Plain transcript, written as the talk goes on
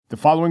The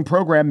following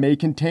program may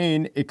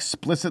contain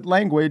explicit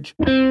language.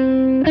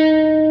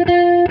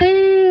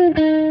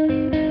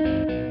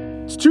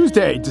 It's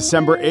Tuesday,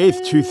 December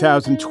 8th,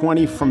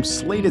 2020. From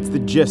Slate, it's The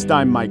Gist.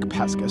 I'm Mike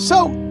Pesca.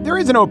 So there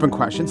is an open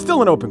question,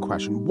 still an open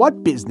question.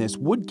 What business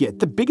would get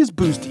the biggest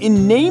boost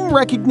in name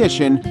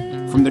recognition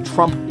from the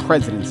Trump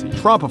presidency?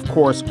 Trump, of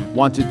course,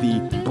 wanted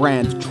the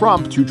brand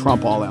Trump to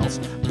trump all else.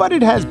 But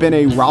it has been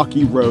a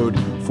rocky road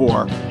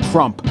for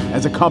Trump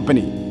as a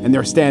company and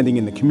their standing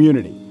in the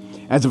community.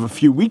 As of a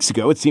few weeks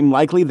ago, it seemed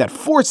likely that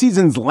Four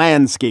Seasons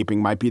Landscaping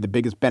might be the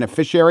biggest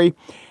beneficiary.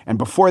 And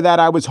before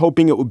that, I was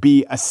hoping it would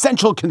be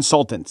Essential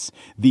Consultants,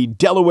 the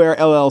Delaware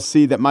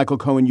LLC that Michael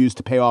Cohen used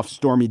to pay off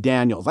Stormy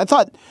Daniels. I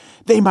thought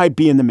they might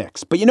be in the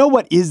mix. But you know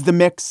what is the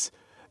mix?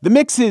 The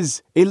mix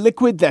is a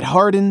liquid that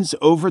hardens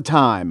over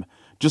time,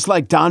 just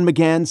like Don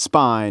McGahn's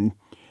spine.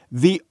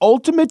 The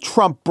ultimate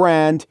Trump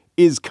brand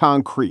is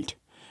concrete.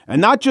 And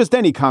not just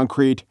any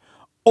concrete,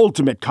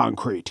 ultimate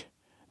concrete.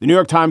 The New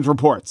York Times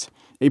reports.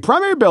 A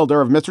primary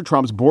builder of Mr.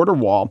 Trump's border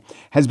wall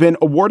has been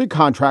awarded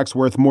contracts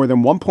worth more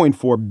than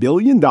 $1.4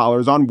 billion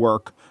on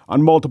work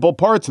on multiple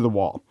parts of the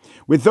wall.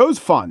 With those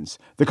funds,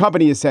 the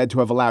company is said to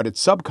have allowed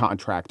its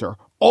subcontractor,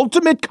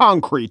 Ultimate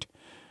Concrete,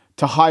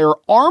 to hire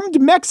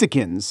armed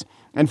Mexicans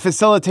and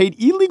facilitate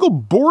illegal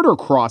border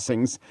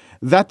crossings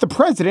that the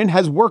president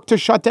has worked to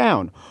shut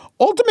down.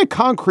 Ultimate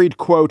Concrete,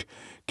 quote,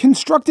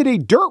 constructed a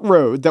dirt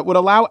road that would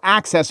allow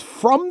access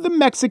from the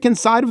Mexican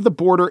side of the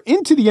border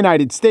into the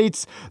United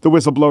States, the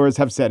whistleblowers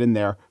have said in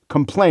their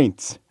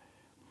complaints.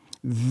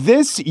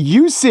 This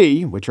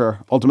UC, which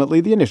are ultimately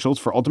the initials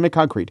for Ultimate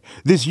Concrete,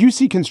 this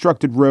UC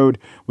constructed road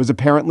was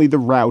apparently the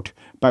route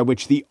by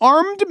which the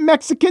armed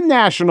Mexican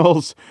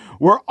nationals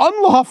were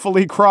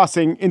unlawfully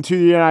crossing into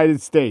the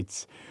United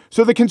States.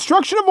 So the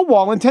construction of a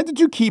wall intended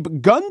to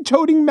keep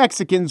gun-toting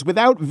Mexicans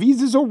without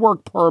visas or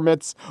work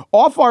permits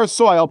off our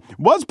soil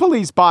was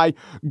policed by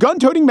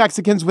gun-toting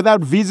Mexicans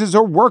without visas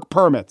or work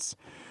permits.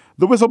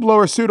 The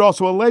whistleblower suit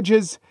also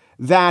alleges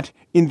that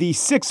in the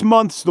 6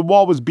 months the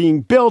wall was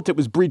being built, it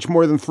was breached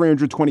more than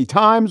 320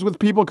 times with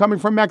people coming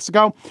from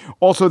Mexico.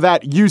 Also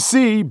that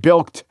UC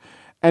bilked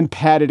and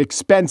padded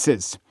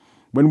expenses.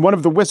 When one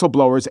of the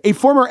whistleblowers, a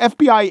former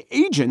FBI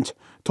agent,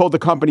 told the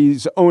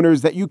company's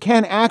owners that you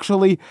can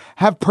actually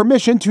have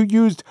permission to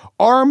use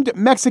armed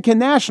Mexican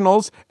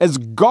nationals as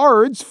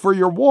guards for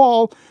your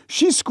wall,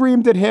 she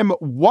screamed at him,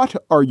 "What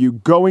are you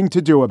going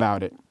to do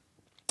about it?"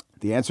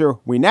 The answer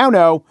we now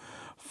know: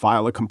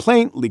 file a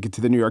complaint, leak it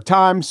to the New York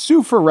Times,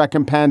 sue for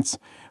recompense,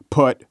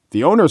 put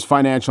the owner's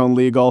financial and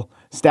legal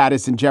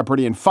status in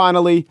jeopardy, and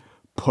finally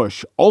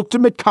push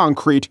Ultimate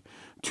Concrete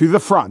to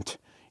the front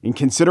in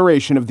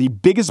consideration of the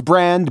biggest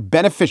brand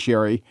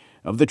beneficiary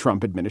of the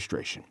Trump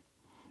administration.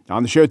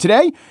 On the show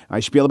today,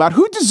 I spiel about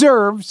who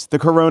deserves the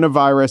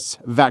coronavirus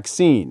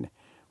vaccine.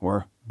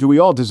 Or do we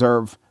all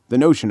deserve the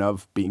notion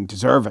of being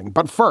deserving?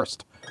 But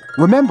first,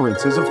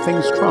 remembrances of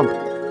things Trump.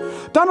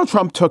 Donald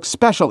Trump took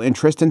special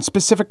interest in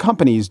specific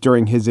companies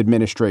during his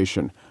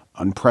administration.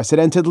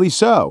 Unprecedentedly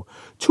so.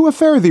 To a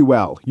fare thee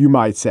well, you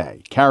might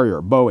say.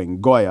 Carrier, Boeing,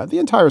 Goya, the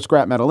entire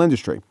scrap metal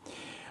industry.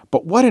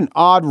 But what an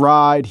odd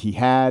ride he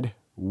had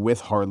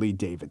with Harley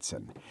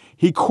Davidson.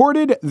 He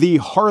courted the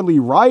Harley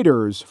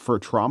riders for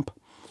Trump,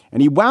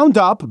 and he wound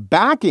up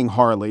backing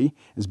Harley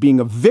as being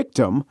a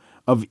victim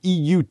of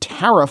EU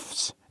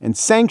tariffs and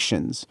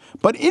sanctions.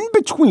 But in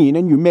between,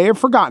 and you may have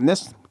forgotten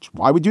this, which is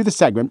why we do the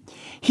segment,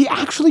 he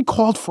actually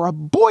called for a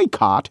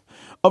boycott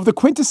of the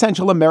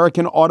quintessential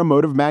American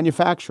automotive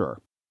manufacturer.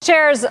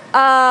 Shares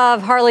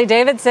of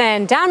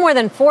Harley-Davidson down more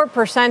than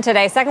 4%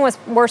 today, second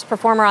worst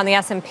performer on the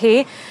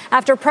S&P,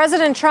 after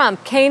President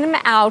Trump came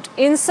out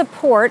in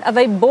support of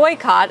a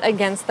boycott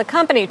against the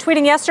company,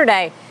 tweeting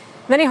yesterday,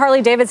 "Many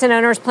Harley-Davidson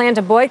owners plan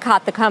to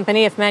boycott the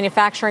company if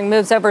manufacturing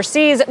moves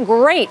overseas.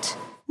 Great."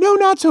 No,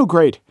 not so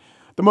great.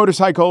 The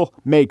motorcycle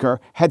maker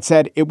had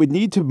said it would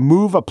need to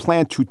move a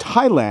plant to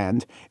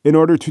Thailand in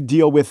order to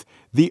deal with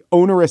the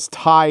onerous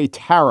Thai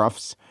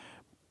tariffs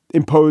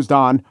imposed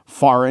on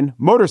foreign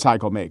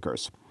motorcycle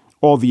makers.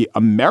 All the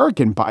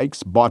American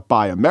bikes bought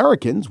by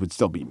Americans would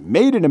still be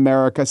made in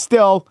America.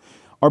 Still,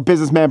 our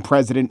businessman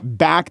president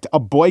backed a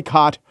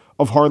boycott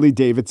of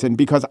Harley-Davidson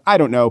because, I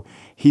don't know,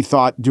 he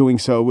thought doing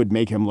so would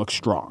make him look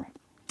strong.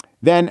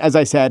 Then, as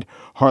I said,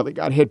 Harley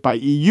got hit by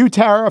EU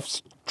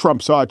tariffs.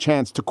 Trump saw a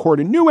chance to court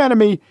a new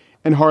enemy,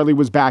 and Harley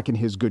was back in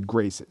his good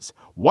graces.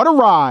 What a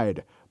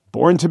ride.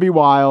 Born to be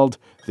wild.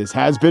 This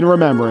has been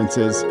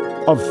Remembrances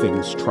of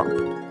Things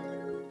Trump.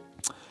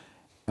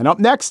 And up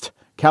next,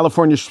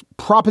 California's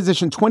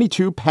Proposition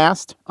 22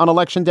 passed on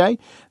Election Day.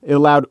 It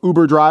allowed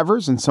Uber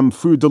drivers and some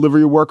food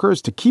delivery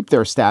workers to keep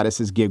their status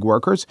as gig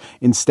workers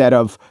instead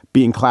of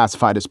being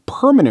classified as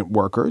permanent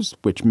workers,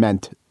 which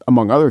meant,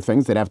 among other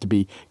things, they'd have to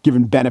be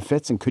given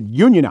benefits and could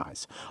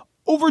unionize.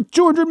 Over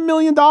 $200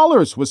 million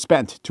was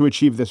spent to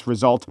achieve this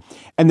result.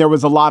 And there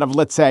was a lot of,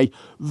 let's say,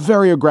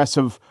 very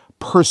aggressive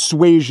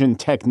persuasion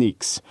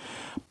techniques.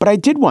 But I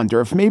did wonder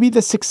if maybe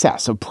the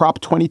success of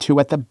Prop 22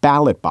 at the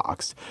ballot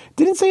box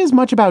didn't say as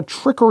much about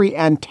trickery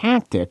and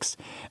tactics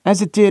as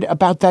it did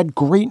about that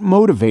great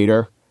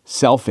motivator,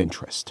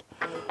 self-interest.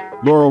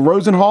 Laurel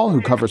Rosenhall, who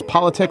covers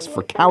politics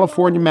for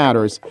California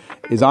Matters,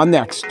 is on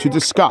next to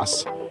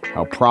discuss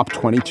how Prop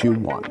 22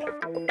 won.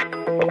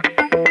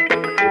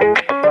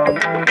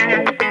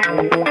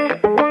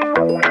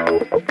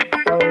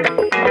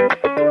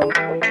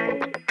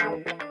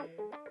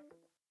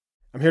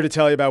 I'm here to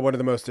tell you about one of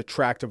the most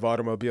attractive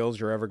automobiles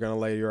you're ever going to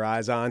lay your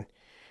eyes on.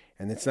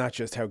 And it's not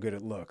just how good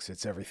it looks,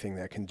 it's everything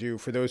that can do.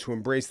 For those who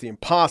embrace the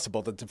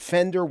impossible, the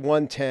Defender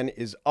 110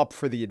 is up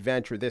for the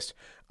adventure. This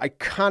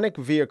iconic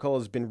vehicle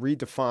has been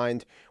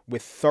redefined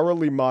with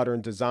thoroughly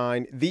modern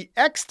design. The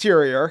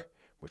exterior,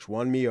 which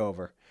won me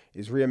over,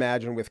 is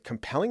reimagined with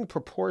compelling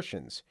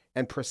proportions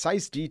and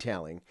precise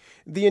detailing.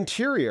 The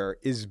interior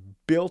is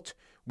built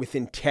with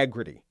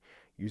integrity,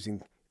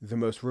 using the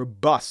most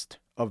robust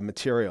of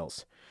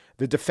materials.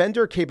 The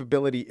Defender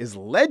capability is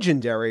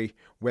legendary,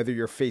 whether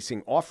you're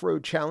facing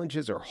off-road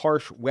challenges or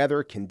harsh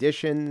weather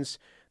conditions.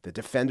 The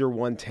Defender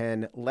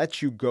 110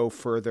 lets you go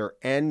further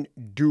and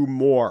do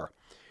more.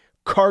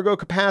 Cargo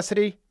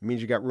capacity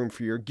means you got room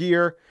for your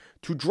gear.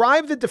 To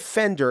drive the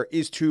Defender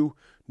is to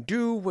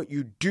do what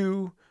you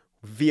do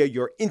via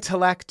your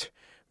intellect,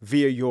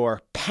 via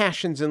your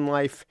passions in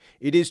life.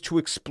 It is to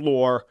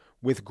explore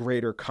with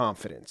greater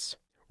confidence.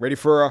 Ready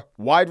for a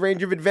wide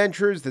range of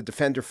adventures? The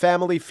Defender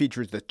family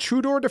features the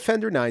two-door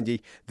Defender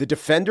 90, the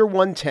Defender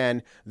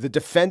 110, the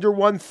Defender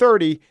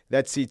 130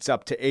 that seats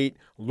up to 8.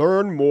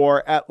 Learn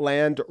more at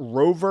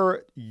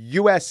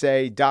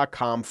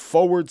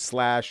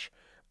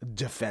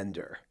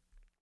LandRoverUSA.com/Defender.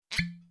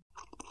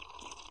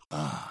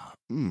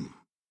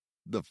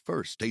 The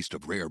first taste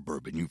of rare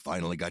bourbon you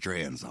finally got your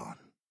hands on.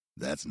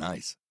 That's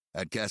nice.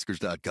 At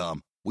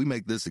Caskers.com, we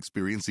make this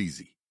experience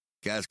easy.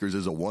 Caskers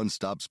is a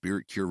one-stop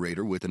spirit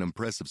curator with an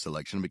impressive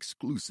selection of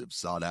exclusive,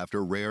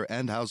 sought-after, rare,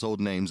 and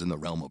household names in the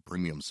realm of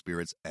premium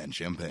spirits and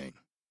champagne.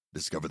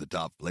 Discover the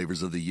top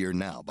flavors of the year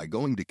now by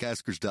going to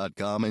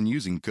Caskers.com and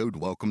using code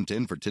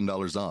WELCOME10 for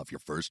 $10 off your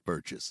first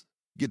purchase.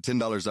 Get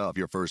 $10 off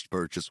your first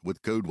purchase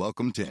with code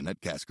WELCOME10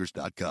 at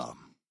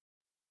Caskers.com.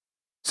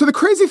 So the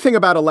crazy thing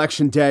about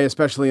Election Day,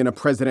 especially in a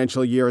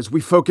presidential year, is we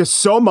focus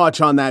so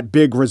much on that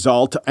big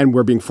result, and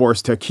we're being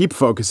forced to keep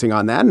focusing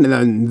on that. And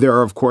then there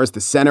are, of course,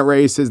 the Senate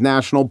races,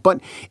 national.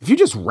 But if you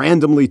just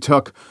randomly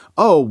took,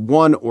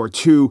 one or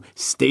two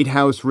state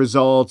house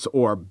results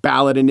or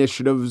ballot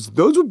initiatives,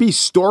 those would be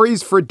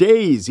stories for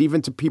days,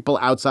 even to people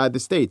outside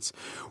the states.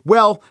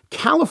 Well,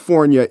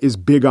 California is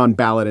big on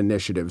ballot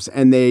initiatives,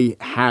 and they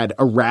had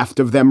a raft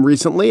of them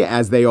recently,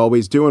 as they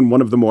always do. And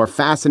one of the more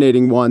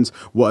fascinating ones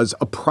was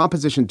a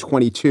Proposition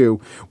 22,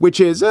 which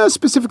is a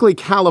specifically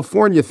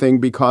California thing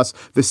because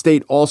the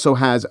state also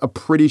has a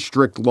pretty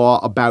strict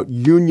law about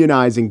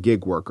unionizing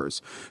gig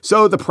workers.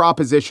 So the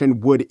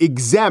proposition would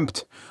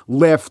exempt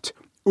Lyft,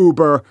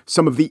 Uber,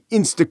 some of the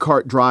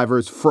Instacart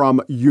drivers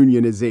from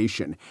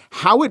unionization.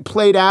 How it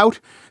played out,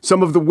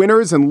 some of the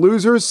winners and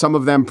losers, some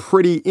of them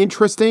pretty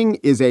interesting,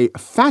 is a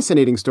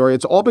fascinating story.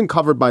 It's all been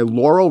covered by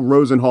Laurel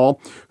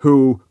Rosenhall,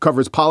 who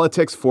covers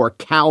politics for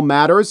Cal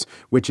Matters,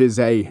 which is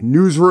a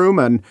newsroom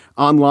and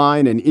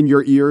online and in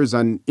your ears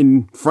and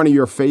in front of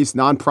your face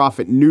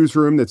nonprofit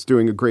newsroom that's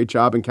doing a great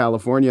job in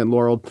California. And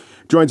Laurel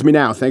joins me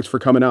now. Thanks for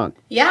coming on.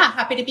 Yeah,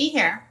 happy to be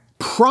here.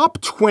 Prop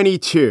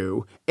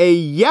 22, a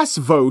yes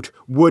vote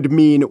would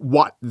mean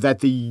what? That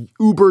the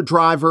Uber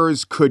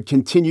drivers could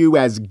continue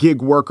as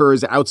gig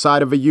workers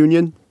outside of a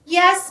union?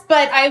 Yes,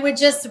 but I would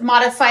just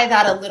modify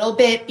that a little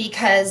bit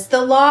because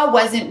the law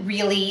wasn't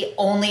really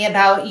only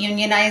about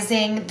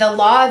unionizing. The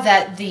law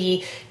that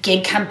the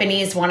gig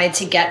companies wanted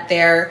to get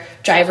their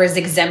drivers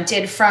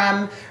exempted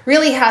from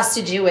really has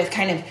to do with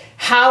kind of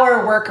how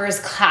are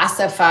workers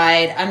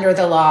classified under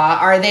the law?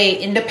 Are they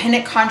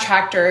independent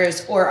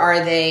contractors or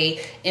are they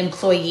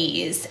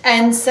employees?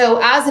 And so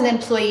as an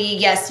employee,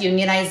 yes,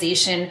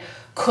 unionization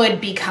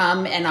could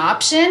become an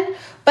option,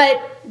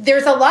 but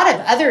there's a lot of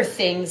other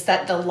things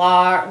that the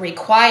law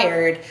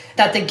required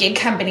that the gig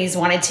companies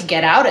wanted to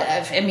get out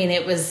of. I mean,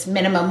 it was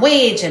minimum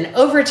wage and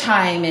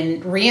overtime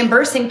and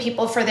reimbursing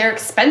people for their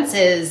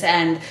expenses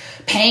and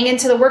paying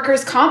into the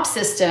workers' comp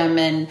system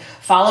and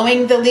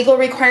following the legal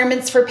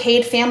requirements for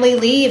paid family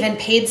leave and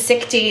paid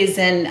sick days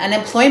and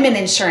unemployment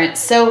insurance.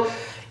 So,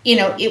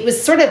 it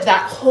was sort of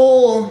that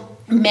whole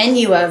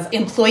menu of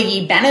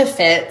employee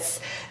benefits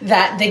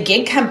that the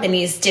gig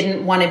companies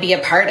didn't want to be a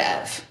part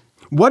of.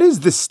 What is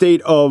the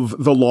state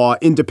of the law,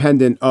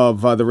 independent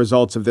of the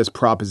results of this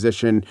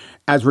proposition,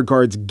 as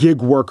regards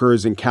gig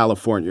workers in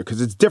California? Because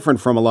it's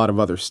different from a lot of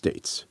other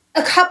states.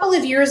 A couple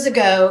of years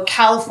ago,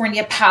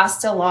 California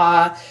passed a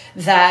law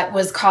that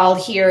was called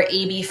here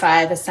AB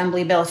 5,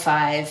 Assembly Bill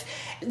 5.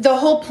 The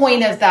whole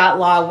point of that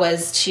law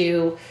was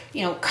to,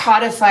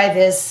 codify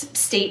this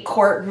state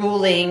court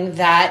ruling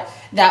that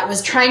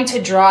was trying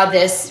to draw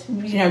this,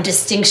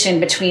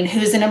 distinction between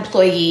who's an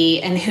employee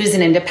and who's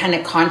an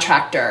independent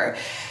contractor.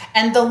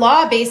 And the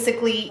law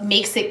basically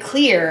makes it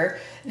clear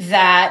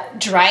that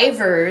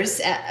drivers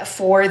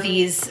for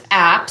these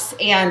apps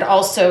and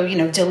also,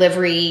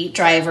 delivery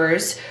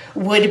drivers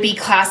would be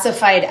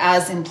classified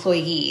as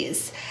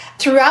employees.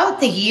 Throughout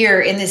the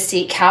year in the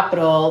state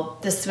capitol,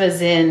 this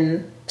was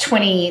in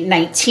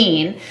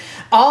 2019,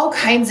 all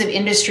kinds of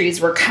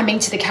industries were coming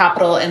to the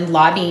Capitol and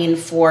lobbying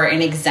for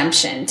an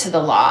exemption to the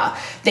law.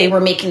 They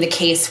were making the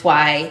case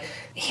why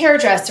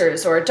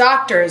hairdressers or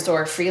doctors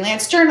or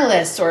freelance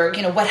journalists or,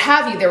 what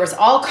have you, there was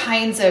all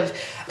kinds of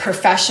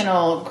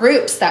professional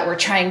groups that were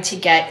trying to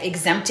get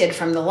exempted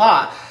from the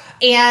law.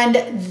 And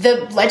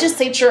the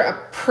legislature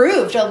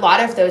approved a lot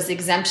of those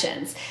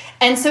exemptions.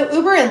 And so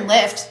Uber and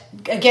Lyft,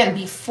 again,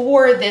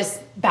 before this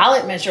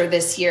ballot measure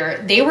this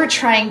year, they were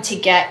trying to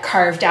get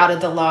carved out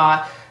of the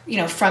law,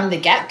 from the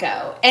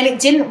get-go. And it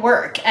didn't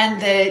work. And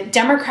the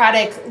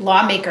Democratic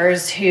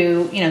lawmakers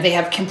who, they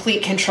have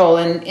complete control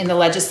in the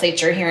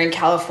legislature here in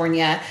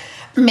California,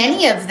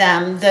 many of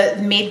them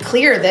made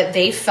clear that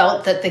they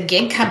felt that the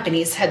gig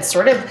companies had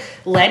sort of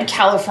led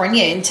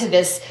California into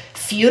this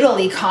feudal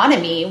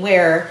economy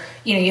where,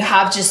 you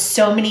have just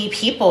so many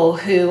people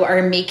who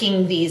are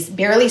making these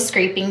barely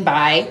scraping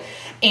by.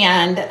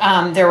 And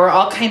there were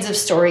all kinds of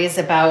stories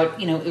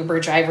about, Uber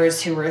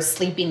drivers who were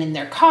sleeping in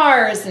their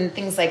cars and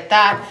things like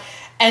that.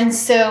 And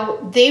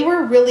so they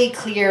were really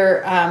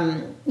clear,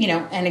 and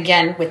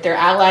again, with their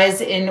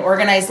allies in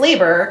organized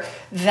labor,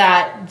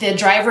 that the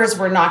drivers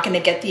were not going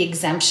to get the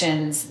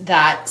exemptions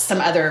that some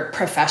other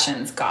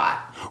professions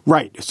got.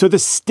 Right. So the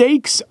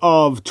stakes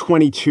of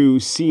 22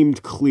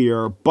 seemed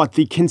clear, but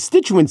the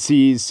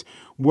constituencies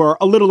were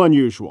a little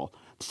unusual.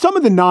 Some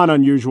of the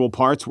non-unusual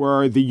parts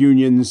were the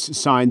unions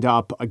signed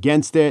up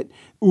against it.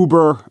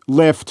 Uber,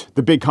 Lyft,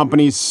 the big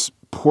companies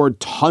poured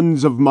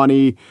tons of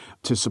money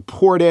to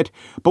support it.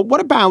 But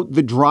what about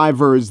the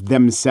drivers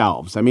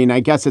themselves? I mean, I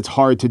guess it's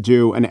hard to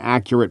do an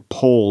accurate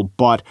poll,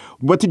 but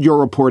what did your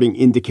reporting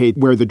indicate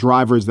where the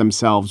drivers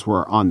themselves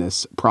were on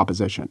this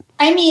proposition?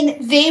 I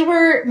mean, they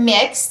were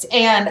mixed,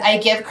 and I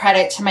give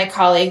credit to my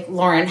colleague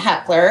Lauren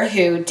Hepler,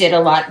 who did a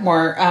lot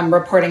more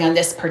reporting on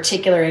this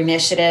particular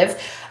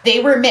initiative. They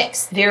were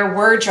mixed. There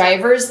were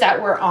drivers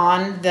that were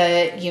on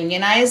the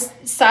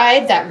unionized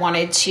side that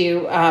wanted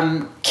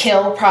to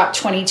kill Prop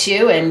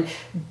 22 and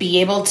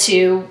be able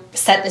to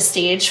set the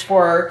stage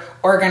for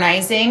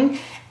organizing.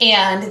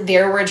 And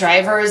there were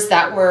drivers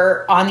that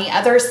were on the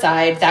other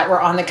side, that were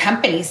on the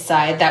company's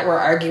side, that were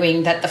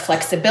arguing that the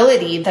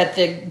flexibility that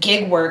the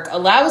gig work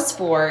allows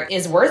for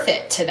is worth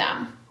it to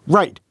them.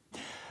 Right.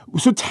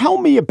 So tell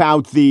me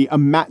about the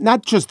amount,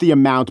 not just the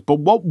amount, but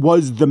what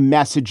was the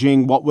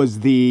messaging? What was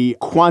the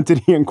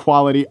quantity and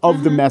quality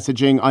of the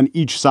messaging on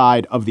each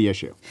side of the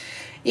issue?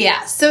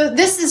 Yeah, so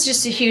this is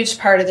just a huge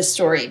part of the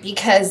story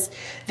because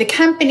the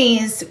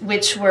companies, it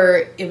was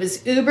Uber,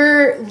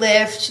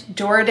 Lyft,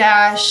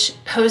 DoorDash,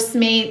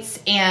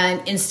 Postmates, and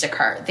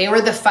Instacart. They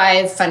were the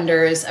 5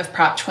 funders of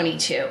Prop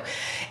 22.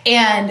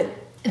 And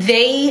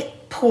they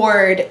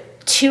poured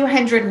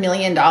 $200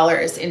 million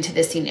into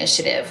this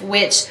initiative,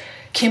 which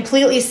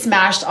completely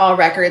smashed all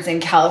records in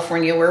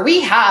California, where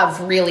we have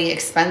really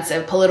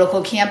expensive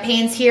political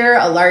campaigns here,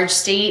 a large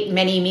state,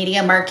 many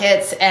media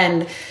markets,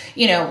 and,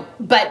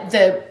 but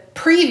the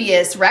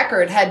previous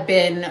record had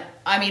been,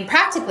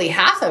 practically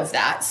half of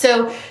that.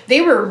 So they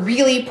were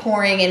really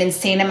pouring an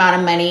insane amount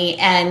of money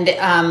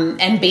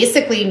and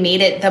basically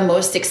made it the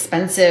most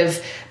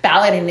expensive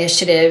ballot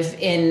initiative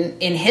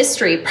in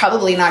history,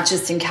 probably not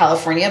just in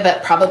California,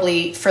 but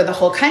probably for the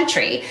whole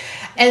country.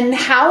 And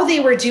how they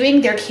were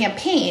doing their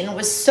campaign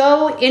was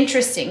so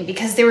interesting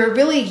because they were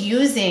really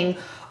using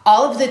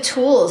all of the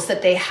tools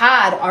that they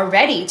had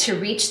already to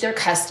reach their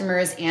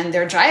customers and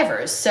their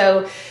drivers.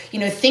 So,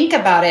 think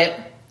about it.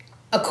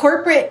 A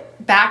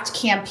corporate-backed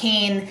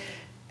campaign,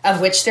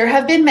 of which there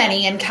have been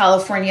many in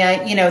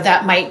California,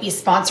 that might be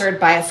sponsored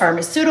by a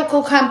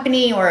pharmaceutical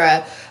company or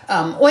a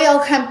oil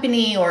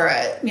company or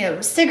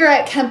a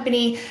cigarette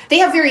company. They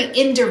have very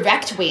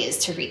indirect ways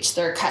to reach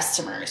their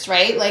customers,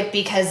 right?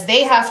 Because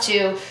they have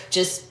to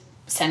just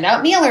send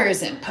out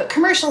mailers and put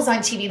commercials on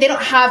TV. They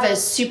don't have a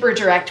super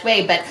direct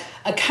way, but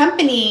a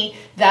company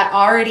that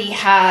already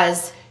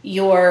has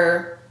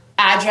your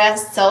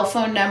address, cell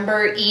phone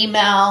number,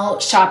 email,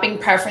 shopping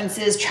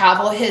preferences,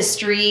 travel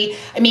history.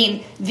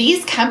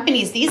 These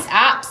companies, these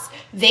apps,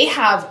 they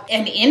have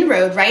an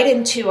inroad right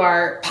into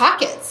our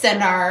pockets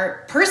and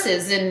our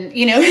purses and,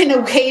 in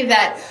a way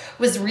that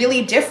was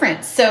really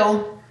different.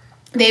 So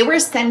they were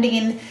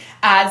sending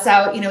ads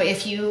out.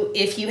 If you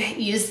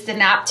use the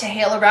app to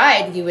hail a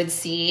ride, you would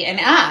see an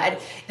ad.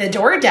 The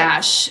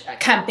DoorDash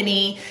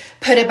company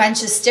put a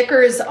bunch of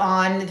stickers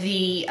on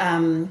the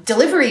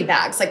delivery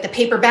bags, like the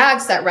paper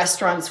bags that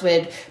restaurants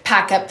would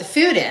pack up the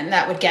food in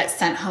that would get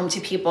sent home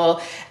to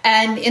people.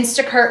 And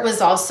Instacart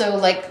was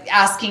also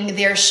asking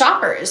their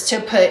shoppers to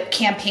put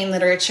campaign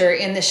literature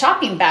in the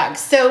shopping bags.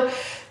 So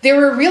they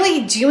were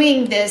really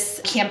doing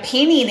this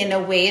campaigning in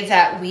a way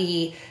that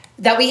we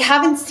that we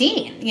haven't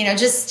seen,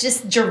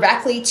 just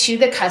directly to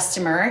the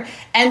customer.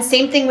 And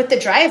same thing with the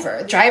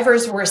driver.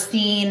 Drivers were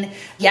seeing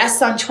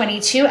yes on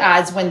 22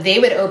 ads when they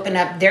would open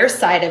up their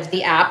side of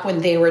the app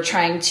when they were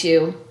trying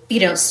to,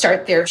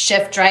 start their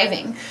shift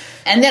driving.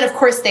 And then, of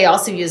course, they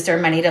also use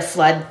their money to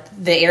flood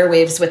the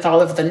airwaves with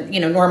all of the,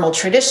 normal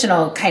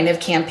traditional kind of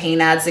campaign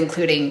ads,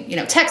 including,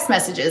 text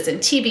messages and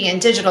TV and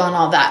digital and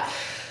all that.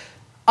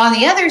 On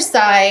the other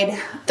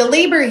side, the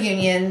labor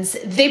unions,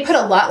 they put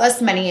a lot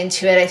less money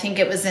into it. I think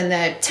it was in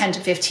the $10 to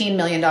 $15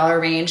 million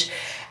range.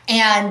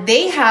 And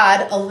they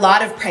had a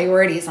lot of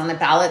priorities on the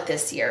ballot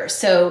this year.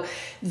 So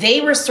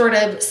they were sort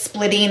of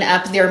splitting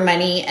up their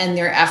money and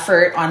their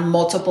effort on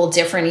multiple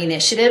different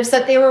initiatives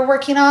that they were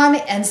working on.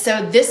 And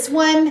so this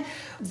one,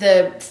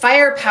 the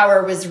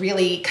firepower was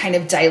really kind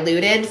of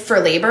diluted for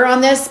labor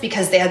on this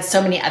because they had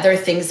so many other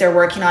things they're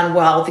working on.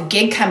 While the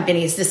gig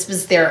companies, this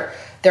was their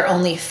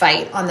only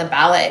fight on the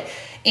ballot.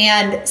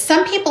 And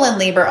some people in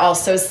labor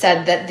also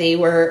said that they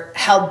were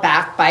held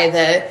back by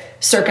the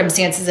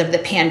circumstances of the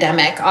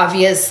pandemic.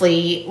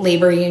 Obviously,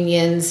 labor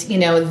unions,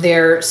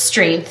 their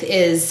strength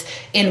is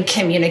in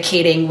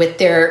communicating with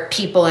their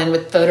people and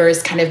with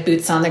voters, kind of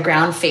boots on the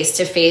ground,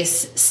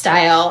 face-to-face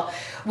style,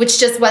 which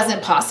just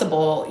wasn't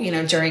possible,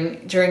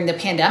 during the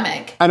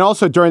pandemic. And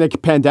also during the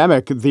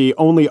pandemic, the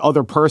only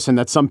other person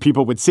that some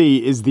people would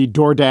see is the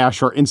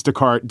DoorDash or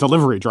Instacart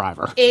delivery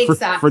driver.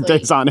 Exactly. For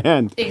days on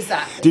end.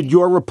 Exactly. Did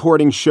your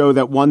reporting show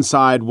that one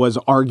side was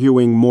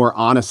arguing more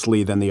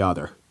honestly than the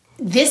other?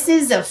 This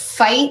is a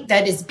fight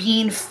that is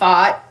being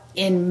fought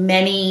in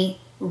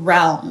many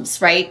realms,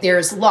 right?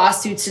 There's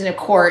lawsuits in the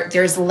court,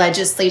 there's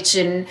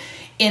legislation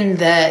in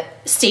the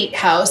state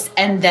house,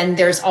 and then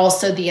there's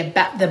also the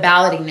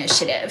ballot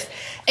initiative.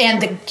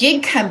 And the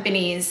gig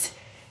companies,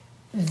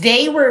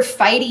 they were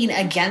fighting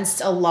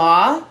against a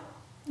law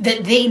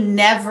that they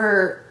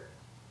never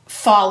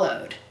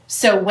followed.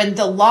 So when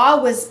the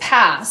law was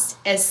passed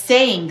as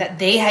saying that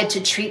they had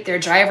to treat their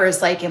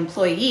drivers like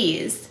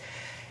employees,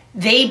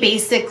 they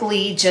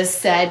basically just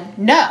said,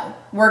 no,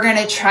 we're going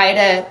to try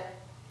to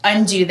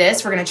undo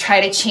this. We're going to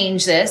try to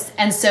change this.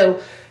 And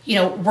so,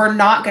 we're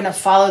not going to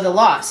follow the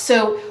law.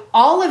 So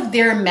all of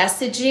their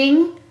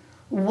messaging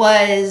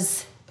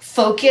was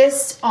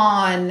focused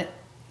on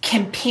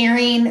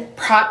comparing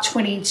Prop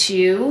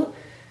 22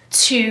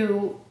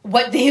 to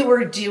what they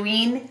were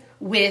doing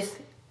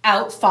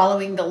without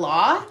following the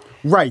law.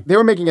 Right. They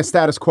were making a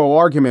status quo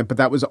argument, but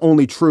that was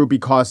only true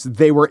because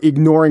they were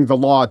ignoring the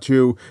law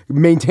to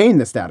maintain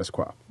the status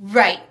quo.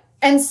 Right.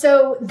 And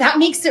so that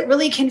makes it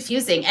really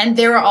confusing. And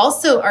they were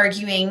also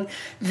arguing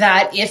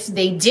that if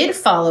they did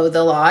follow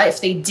the law, if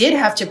they did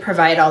have to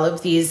provide all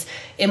of these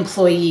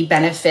employee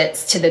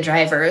benefits to the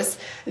drivers,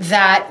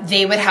 that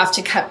they would have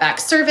to cut back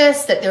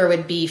service, that there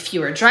would be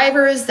fewer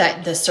drivers,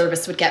 that the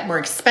service would get more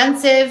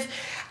expensive.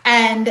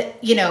 And,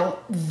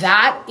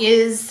 that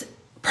is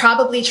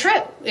probably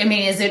true. I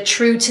mean, is it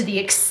true to the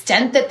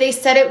extent that they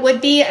said it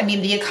would be? I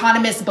mean, the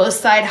economists, both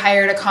sides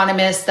hired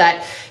economists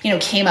that,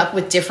 came up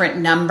with different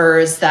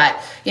numbers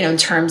that, in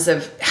terms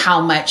of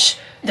how much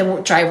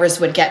the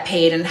drivers would get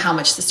paid and how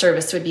much the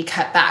service would be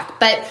cut back.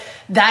 But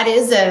that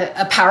is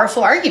a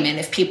powerful argument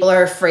if people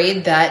are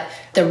afraid that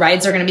the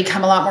rides are going to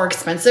become a lot more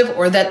expensive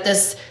or that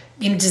this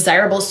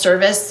desirable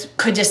service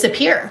could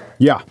disappear.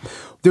 Yeah.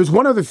 There's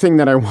one other thing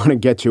that I want to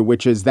get to,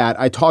 which is that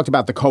I talked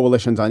about the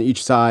coalitions on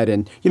each side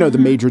and, the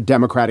major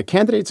Democratic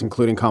candidates,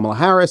 including Kamala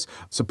Harris,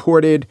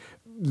 supported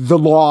the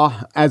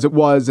law as it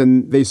was,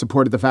 and they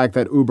supported the fact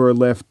that Uber,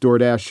 Lyft,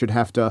 DoorDash should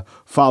have to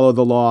follow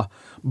the law.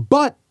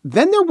 But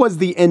then there was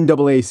the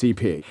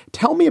NAACP.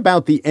 Tell me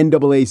about the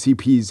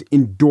NAACP's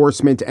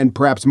endorsement and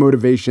perhaps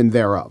motivation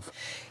thereof.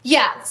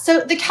 Yeah,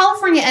 so the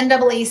California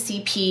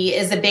NAACP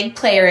is a big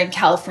player in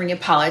California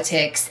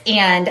politics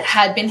and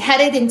had been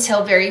headed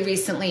until very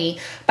recently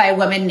by a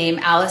woman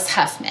named Alice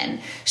Huffman.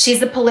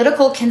 She's a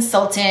political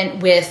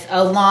consultant with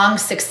a long,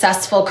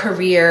 successful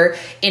career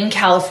in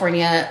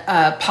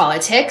California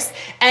politics.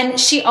 And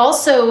she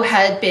also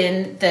had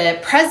been the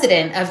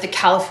president of the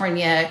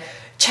California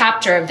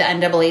chapter of the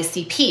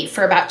NAACP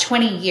for about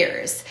 20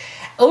 years.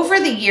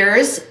 Over the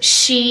years,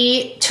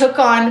 she took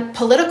on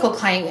political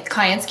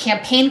clients,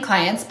 campaign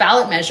clients,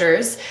 ballot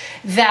measures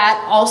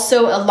that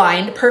also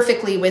aligned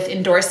perfectly with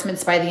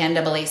endorsements by the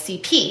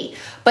NAACP.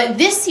 But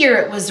this year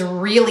it was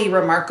really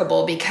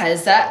remarkable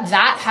because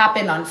that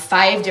happened on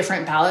 5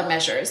 different ballot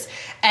measures.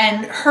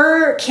 And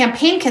her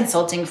campaign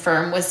consulting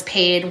firm was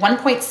paid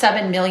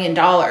 $1.7 million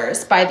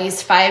by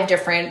these 5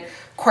 different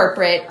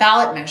corporate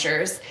ballot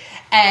measures.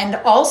 And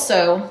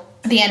also,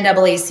 the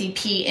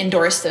NAACP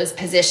endorsed those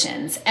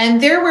positions.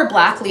 And there were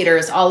Black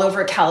leaders all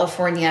over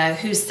California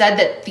who said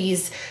that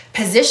these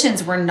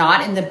positions were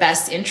not in the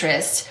best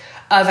interest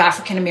of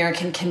African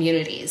American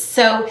communities.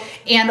 So,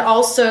 and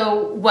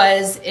also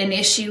was an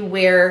issue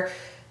where,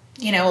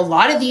 a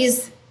lot of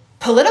these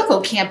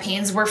political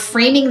campaigns were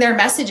framing their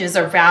messages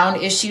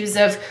around issues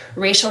of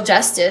racial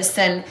justice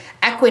and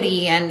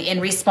equity and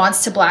in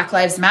response to Black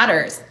Lives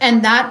Matter.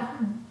 And that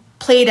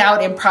played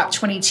out in Prop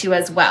 22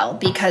 as well,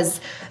 because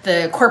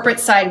The corporate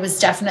side was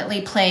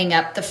definitely playing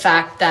up the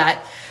fact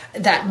that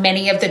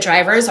many of the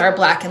drivers are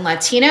Black and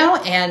Latino,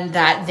 and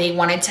that they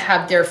wanted to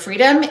have their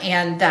freedom,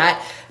 and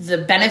that the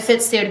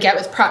benefits they would get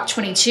with Prop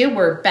 22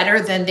 were better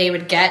than they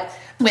would get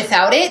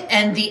without it.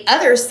 And the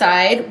other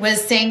side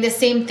was saying the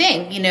same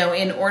thing,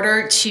 in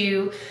order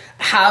to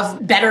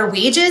have better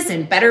wages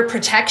and better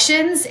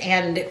protections.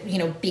 And,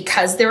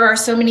 because there are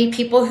so many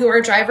people who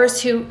are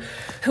drivers who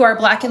are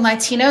Black and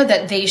Latino,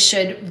 that they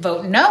should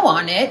vote no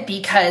on it,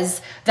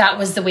 because that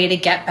was the way to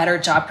get better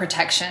job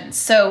protection.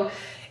 So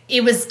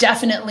it was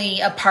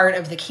definitely a part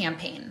of the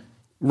campaign.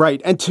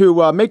 Right. And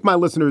to make my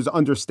listeners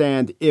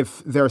understand,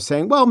 if they're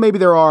saying, well, maybe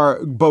there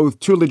are both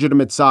two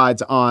legitimate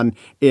sides on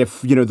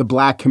if, the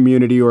Black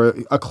community or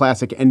a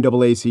classic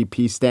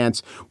NAACP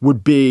stance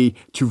would be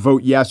to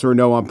vote yes or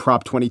no on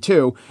Prop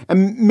 22.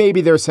 And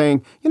maybe they're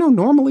saying,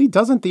 normally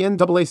doesn't the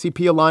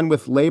NAACP align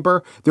with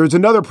labor? There's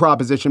another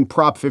proposition,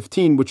 Prop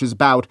 15, which is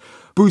about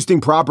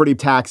boosting property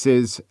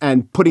taxes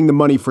and putting the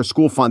money for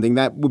school funding.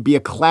 That would be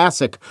a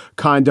classic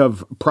kind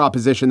of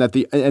proposition that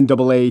the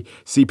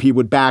NAACP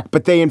would back.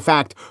 But they, in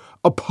fact,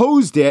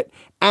 opposed it.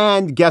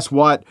 And guess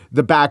what?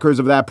 The backers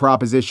of that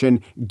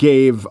proposition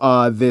gave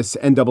this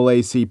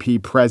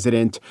NAACP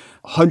president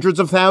hundreds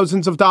of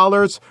thousands of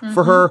dollars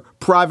for her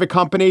private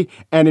company.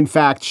 And in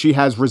fact, she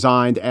has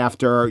resigned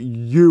after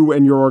you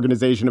and your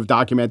organization have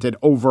documented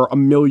over $1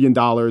 million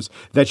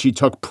that she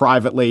took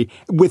privately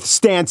with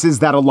stances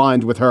that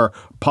aligned with her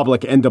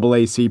public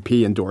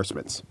NAACP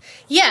endorsements.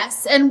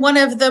 Yes. And one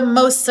of the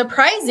most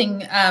surprising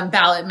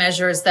ballot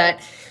measures that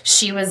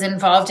she was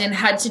involved in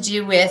had to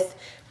do with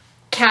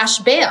cash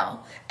bail.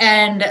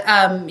 And,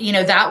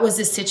 that was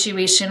a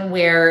situation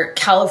where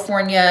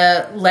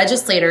California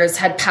legislators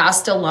had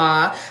passed a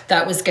law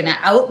that was going to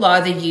outlaw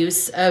the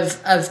use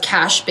of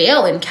cash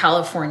bail in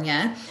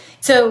California.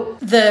 So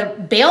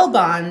the bail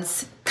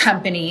bonds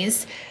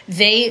companies,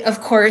 they,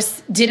 of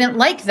course, didn't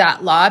like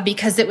that law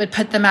because it would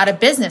put them out of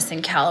business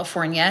in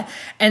California.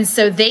 And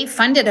so they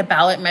funded a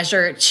ballot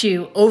measure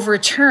to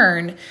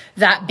overturn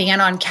that ban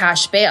on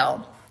cash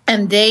bail.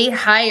 And they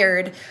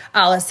hired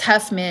Alice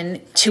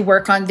Huffman to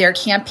work on their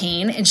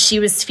campaign, and she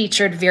was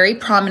featured very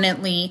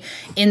prominently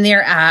in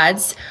their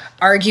ads,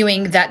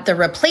 arguing that the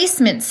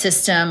replacement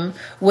system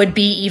would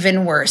be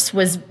even worse,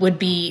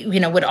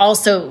 would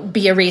also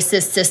be a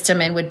racist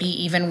system and would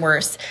be even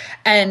worse.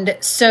 And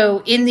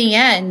so in the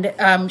end,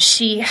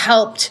 she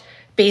helped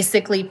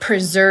basically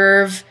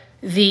preserve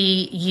the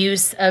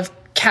use of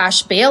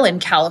cash bail in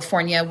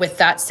California with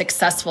that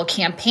successful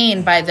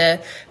campaign by the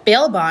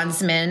bail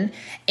bondsmen.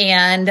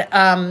 And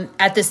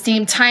at the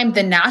same time,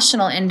 the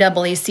national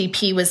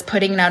NAACP was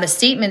putting out a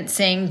statement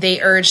saying they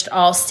urged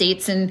all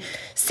states and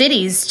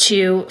cities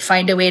to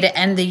find a way to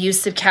end the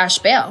use of cash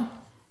bail.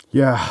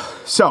 Yeah.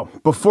 So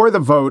before the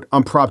vote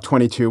on Prop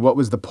 22, what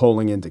was the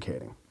polling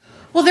indicating?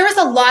 Well, there was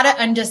a lot of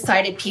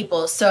undecided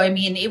people. So,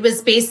 it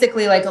was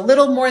basically like a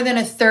little more than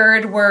a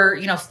third were,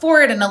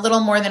 for it and a little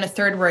more than a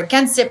third were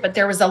against it. But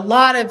there was a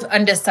lot of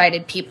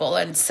undecided people.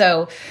 And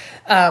so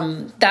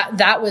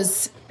that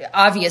was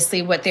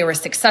obviously what they were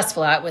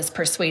successful at, was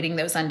persuading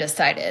those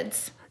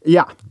undecideds.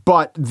 Yeah,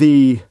 but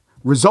the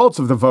results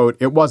of the vote,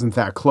 it wasn't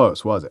that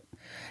close, was it?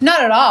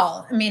 Not at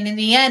all. In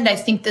the end, I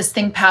think this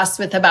thing passed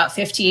with about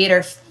 58 or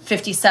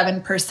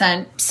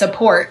 57%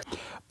 support.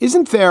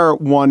 Isn't there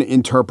one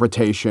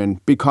interpretation?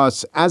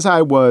 Because as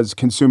I was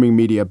consuming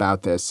media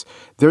about this,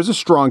 there's a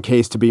strong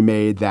case to be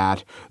made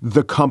that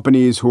the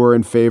companies who are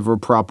in favor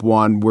of Prop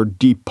 1 were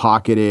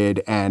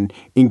deep-pocketed and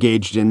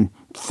engaged in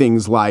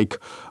things like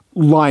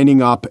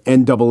lining up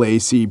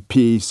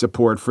NAACP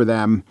support for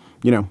them,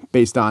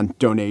 based on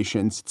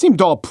donations. It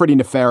seemed all pretty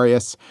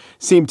nefarious.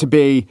 Seemed to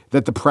be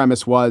that the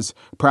premise was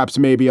perhaps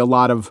maybe a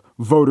lot of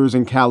voters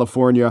in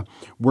California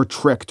were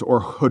tricked or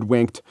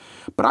hoodwinked.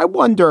 But I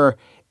wonder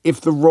if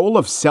the role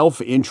of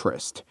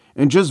self-interest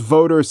and just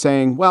voters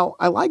saying, well,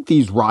 I like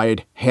these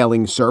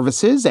ride-hailing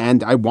services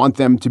and I want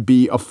them to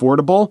be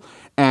affordable.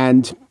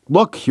 And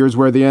look, here's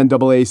where the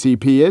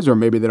NAACP is, or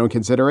maybe they don't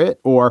consider it.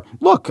 Or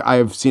look,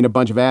 I've seen a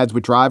bunch of ads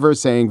with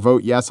drivers saying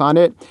vote yes on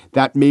it.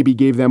 That maybe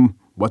gave them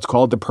what's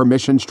called the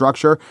permission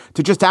structure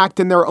to just act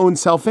in their own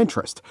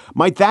self-interest.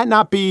 Might that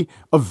not be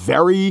a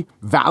very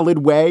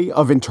valid way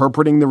of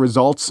interpreting the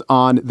results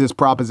on this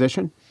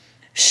proposition?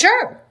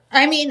 Sure.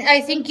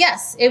 I think,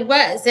 yes, it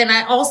was. And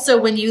I also,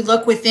 when you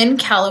look within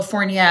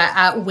California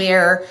at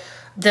where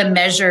the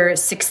measure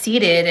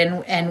succeeded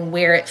and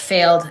where it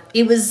failed,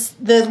 it was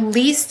the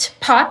least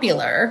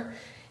popular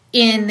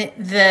in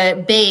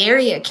the Bay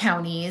Area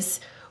counties,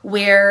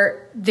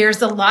 where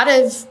there's a lot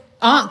of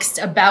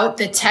angst about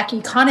the tech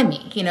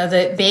economy.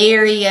 The Bay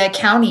Area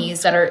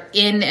counties that are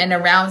in and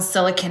around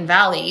Silicon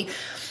Valley.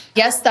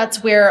 Yes,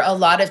 that's where a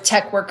lot of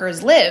tech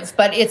workers live,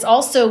 but it's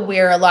also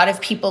where a lot of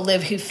people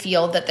live who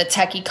feel that the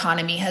tech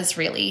economy has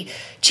really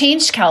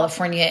changed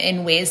California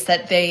in ways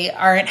that they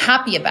aren't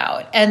happy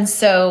about. And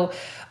so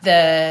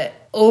the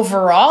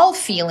overall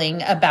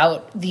feeling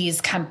about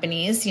these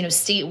companies,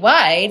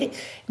 statewide,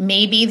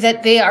 may be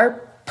that they are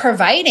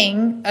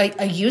providing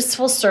a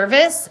useful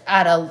service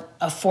at an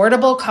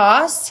affordable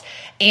cost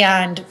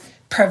and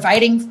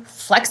providing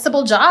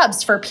flexible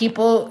jobs for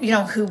people,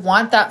 who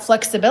want that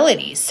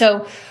flexibility.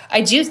 So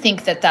I do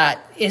think that that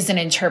is an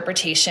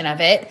interpretation of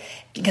it,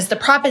 because the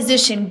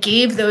proposition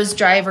gave those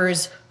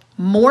drivers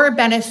more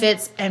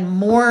benefits and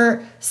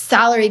more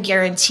salary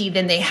guarantee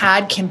than they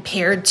had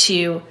compared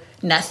to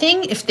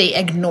nothing if they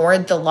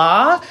ignored the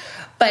law.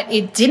 But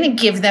it didn't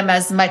give them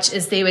as much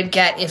as they would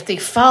get if they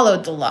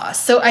followed the law.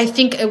 So I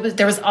think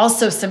there was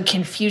also some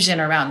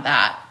confusion around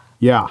that.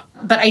 Yeah.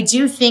 But I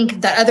do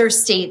think that other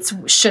states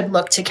should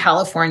look to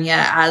California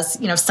as,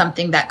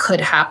 something that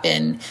could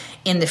happen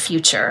in the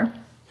future.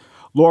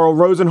 Laurel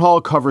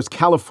Rosenhall covers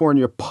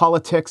California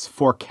politics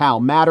for Cal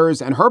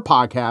Matters, and her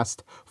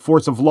podcast,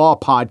 Force of Law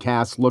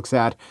Podcast, looks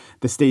at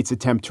the state's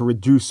attempt to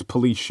reduce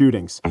police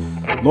shootings.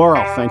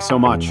 Laurel, thanks so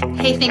much.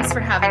 Hey, thanks for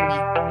having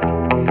me.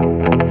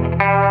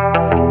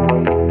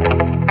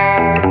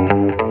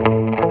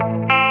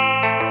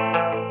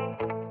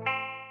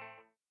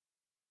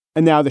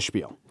 And now the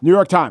spiel. New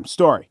York Times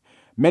story.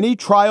 Many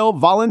trial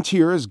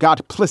volunteers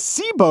got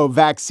placebo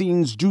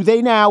vaccines. Do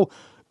they now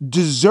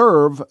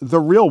deserve the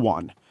real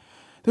one?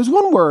 There's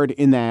one word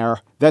in there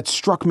that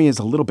struck me as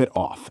a little bit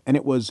off, and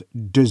it was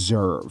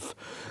deserve.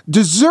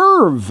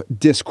 Deserve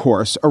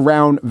discourse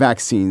around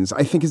vaccines,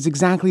 I think, is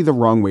exactly the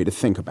wrong way to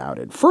think about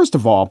it. First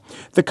of all,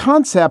 the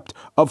concept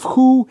of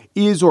who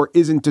is or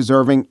isn't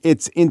deserving,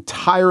 it's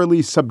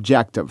entirely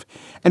subjective,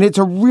 and it's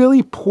a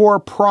really poor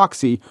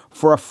proxy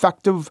for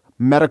effective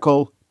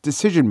medical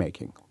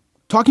decision-making.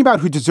 Talking about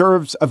who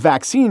deserves a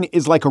vaccine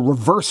is like a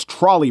reverse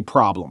trolley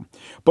problem.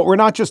 But we're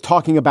not just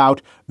talking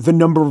about the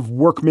number of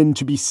workmen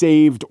to be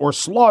saved or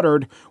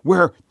slaughtered.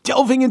 We're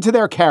delving into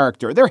their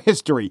character, their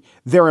history,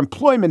 their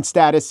employment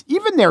status,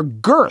 even their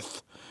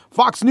girth.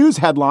 Fox News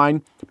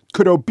headline,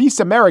 could obese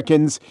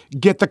Americans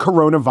get the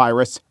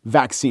coronavirus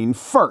vaccine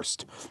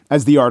first?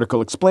 As the article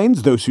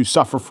explains, those who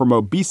suffer from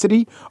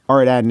obesity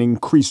are at an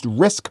increased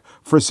risk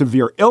for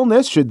severe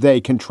illness should they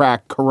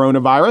contract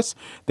coronavirus.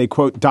 They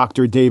quote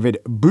Dr. David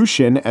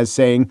Bushin as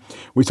saying,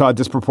 we saw a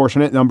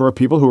disproportionate number of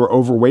people who are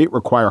overweight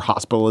require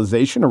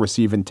hospitalization or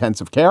receive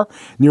intensive care,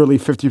 nearly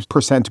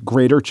 50%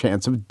 greater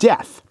chance of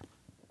death.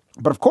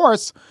 But of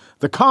course,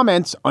 the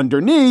comments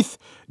underneath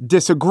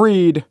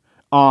disagreed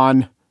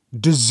on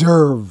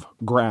deserve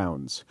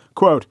grounds.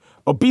 Quote,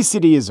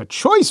 obesity is a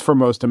choice for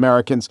most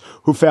Americans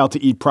who fail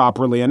to eat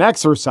properly and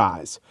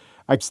exercise.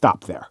 I'd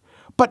stop there.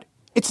 But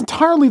it's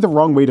entirely the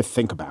wrong way to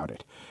think about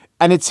it.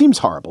 And it seems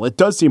horrible. It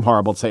does seem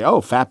horrible to say,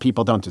 oh, fat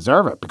people don't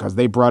deserve it because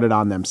they brought it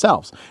on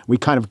themselves. We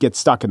kind of get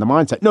stuck in the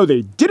mindset. No,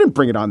 they didn't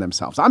bring it on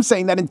themselves. I'm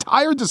saying that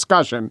entire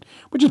discussion,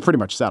 which is pretty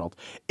much settled,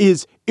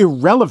 is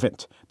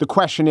irrelevant. The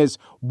question is,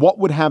 what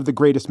would have the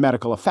greatest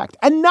medical effect?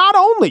 And not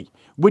only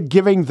would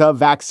giving the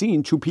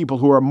vaccine to people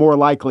who are more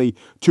likely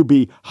to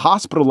be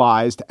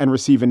hospitalized and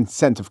receive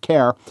intensive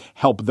care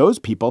help those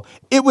people,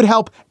 it would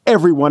help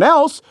everyone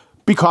else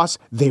because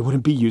they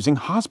wouldn't be using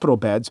hospital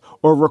beds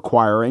or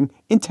requiring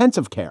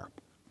intensive care.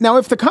 Now,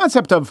 if the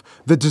concept of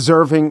the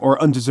deserving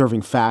or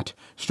undeserving fat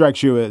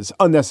strikes you as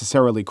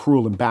unnecessarily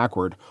cruel and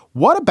backward,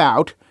 what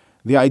about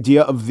the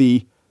idea of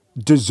the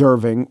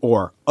deserving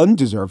or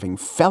undeserving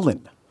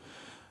felon?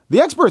 The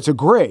experts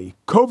agree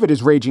COVID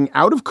is raging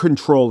out of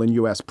control in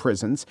U.S.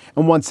 prisons,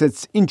 and once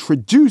it's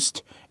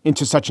introduced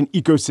into such an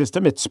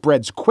ecosystem, it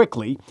spreads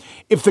quickly.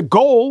 If the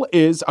goal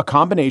is a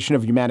combination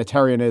of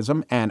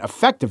humanitarianism and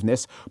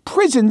effectiveness,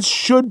 prisons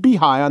should be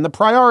high on the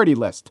priority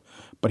list.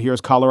 But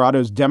here's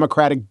Colorado's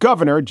Democratic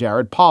governor,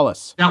 Jared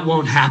Polis. That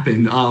won't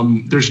happen.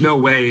 There's no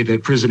way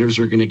that prisoners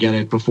are going to get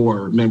it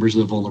before members of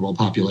the vulnerable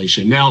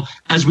population. Now,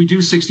 as we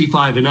do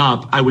 65 and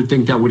up, I would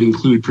think that would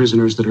include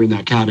prisoners that are in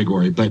that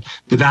category. But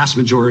the vast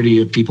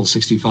majority of people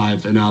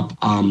 65 and up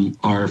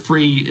are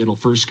free. It'll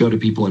first go to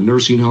people in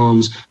nursing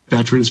homes,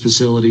 veterans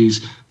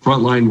facilities,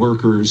 frontline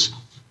workers.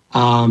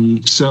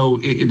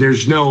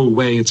 There's no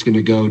way it's going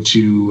to go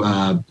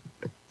to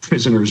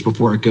prisoners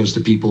before it goes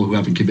to people who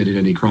haven't committed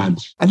any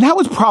crimes. And that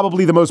was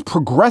probably the most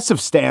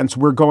progressive stance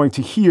we're going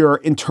to hear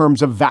in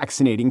terms of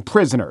vaccinating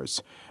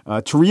prisoners.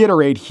 To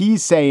reiterate,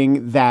 he's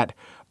saying that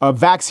a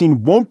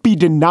vaccine won't be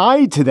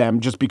denied to them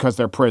just because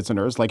they're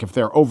prisoners, like if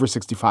they're over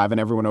 65 and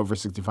everyone over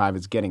 65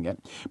 is getting it.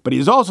 But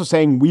he's also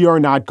saying we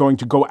are not going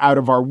to go out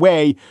of our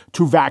way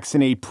to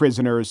vaccinate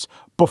prisoners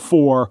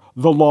before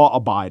the law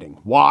abiding.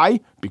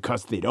 Why?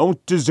 Because they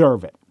don't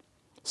deserve it.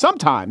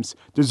 Sometimes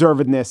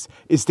deservedness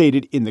is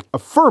stated in the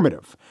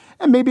affirmative,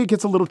 and maybe it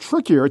gets a little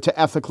trickier to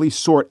ethically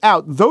sort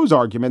out those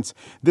arguments.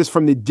 This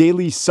from the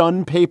Daily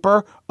Sun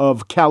paper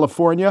of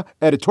California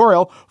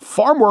editorial,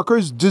 farm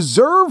workers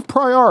deserve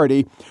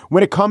priority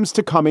when it comes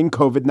to coming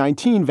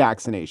COVID-19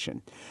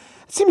 vaccination.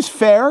 It seems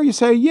fair. You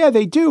say, yeah,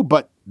 they do,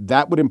 but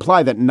that would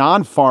imply that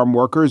non-farm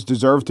workers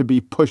deserve to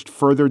be pushed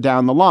further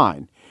down the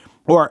line.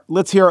 Or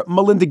let's hear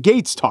Melinda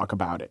Gates talk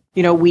about it.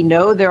 You know, we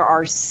know there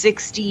are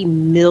 60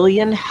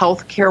 million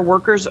healthcare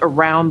workers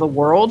around the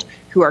world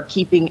who are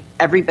keeping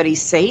everybody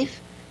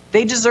safe.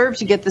 They deserve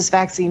to get this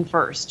vaccine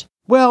first.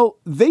 Well,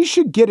 they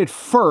should get it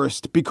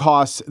first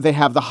because they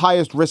have the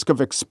highest risk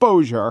of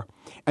exposure,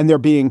 and their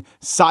being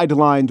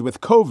sidelined with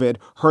COVID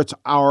hurts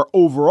our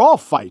overall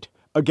fight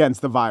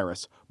against the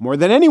virus more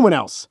than anyone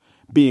else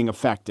being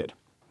affected.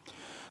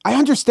 I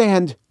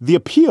understand the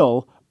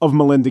appeal of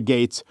Melinda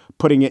Gates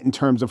putting it in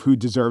terms of who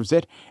deserves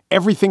it.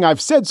 Everything I've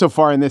said so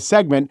far in this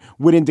segment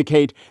would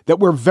indicate that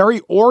we're very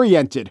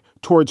oriented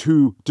towards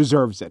who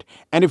deserves it.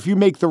 And if you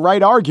make the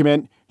right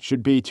argument,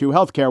 should be to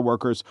healthcare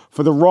workers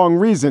for the wrong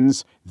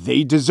reasons,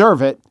 they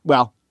deserve it.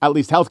 Well, at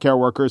least healthcare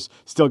workers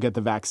still get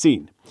the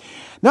vaccine.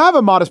 Now, I have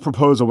a modest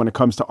proposal when it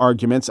comes to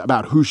arguments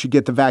about who should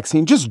get the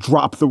vaccine. Just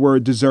drop the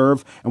word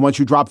deserve. And once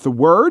you drop the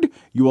word,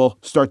 you will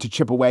start to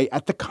chip away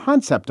at the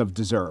concept of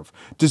deserve.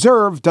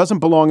 Deserve doesn't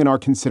belong in our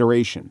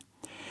consideration.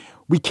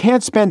 We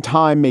can't spend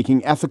time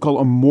making ethical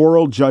or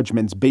moral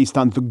judgments based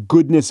on the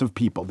goodness of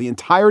people. The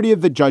entirety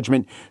of the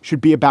judgment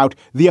should be about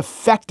the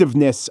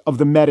effectiveness of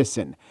the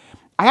medicine.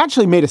 I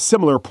actually made a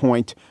similar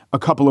point a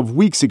couple of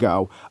weeks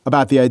ago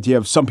about the idea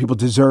of some people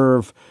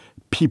deserve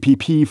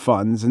PPP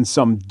funds and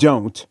some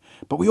don't,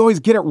 but we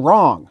always get it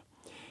wrong.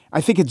 I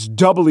think it's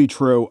doubly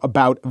true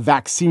about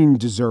vaccine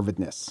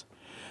deservedness.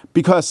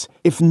 Because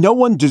if no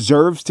one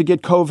deserves to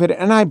get COVID,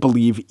 and I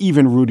believe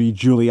even Rudy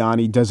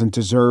Giuliani doesn't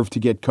deserve to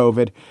get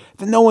COVID,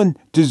 then no one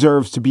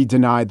deserves to be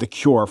denied the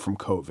cure from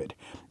COVID.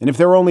 And if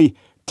there are only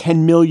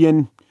 10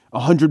 million,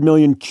 100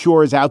 million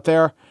cures out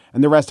there,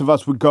 and the rest of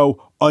us would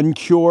go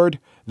uncured,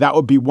 that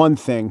would be one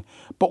thing.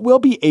 But we'll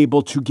be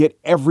able to get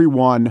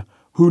everyone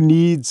who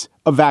needs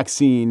a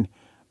vaccine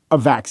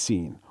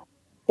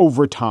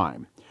over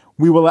time.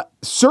 We will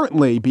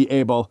certainly be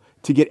able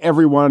to get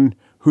everyone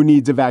who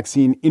needs a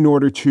vaccine in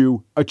order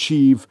to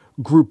achieve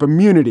group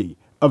immunity,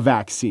 a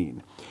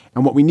vaccine.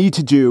 And what we need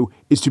to do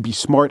is to be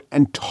smart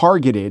and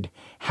targeted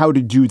how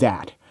to do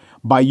that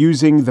by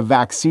using the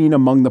vaccine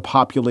among the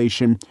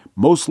population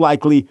most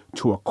likely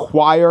to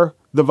acquire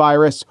the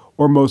virus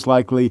or most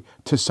likely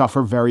to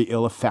suffer very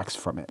ill effects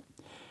from it.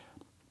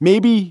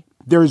 Maybe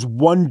there's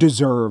one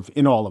deserve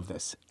in all of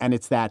this, and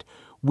it's that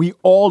we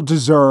all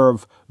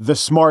deserve the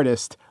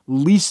smartest,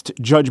 least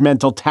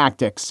judgmental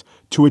tactics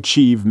to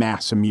achieve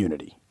mass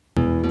immunity.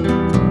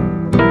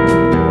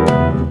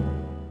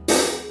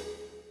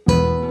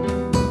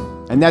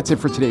 And that's it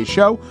for today's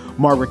show.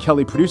 Margaret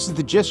Kelly produces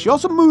The Gist. She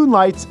also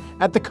moonlights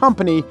at the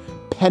company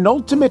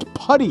Penultimate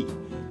Putty.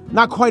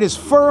 Not quite as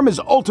firm as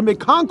Ultimate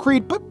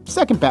Concrete, but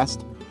second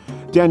best.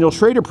 Daniel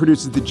Schrader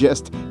produces The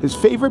Gist. His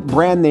favorite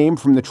brand name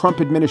from the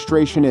Trump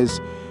administration is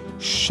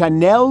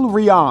Chanel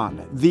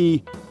Rian,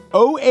 the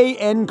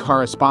OAN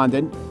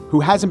correspondent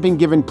who hasn't been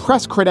given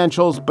press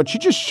credentials, but she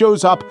just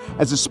shows up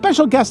as a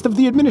special guest of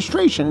the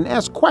administration and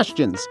asks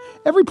questions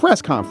every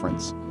press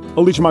conference.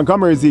 Alicia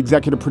Montgomery is the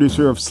executive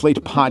producer of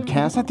Slate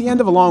Podcast. At the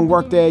end of a long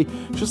workday,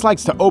 just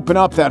likes to open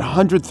up that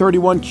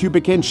 131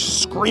 cubic inch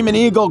Screaming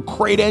Eagle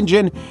crate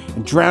engine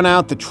and drown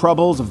out the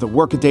troubles of the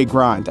workaday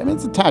grind. I mean,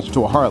 it's attached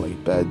to a Harley,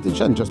 but it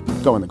doesn't just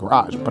go in the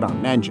garage, put on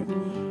an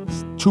engine.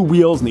 It's 2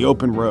 wheels in the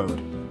open road.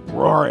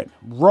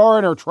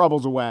 Roaring her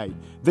troubles away.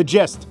 The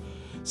Gist.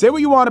 Say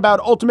what you want about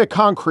Ultimate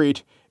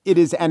Concrete. It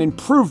is an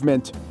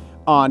improvement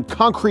on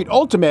Concrete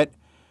Ultimate,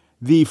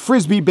 the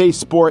Frisbee-based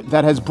sport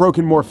that has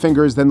broken more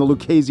fingers than the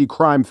Lucchese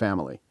crime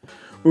family.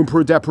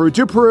 Peru, de Peru,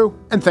 du Peru,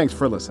 and thanks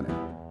for listening.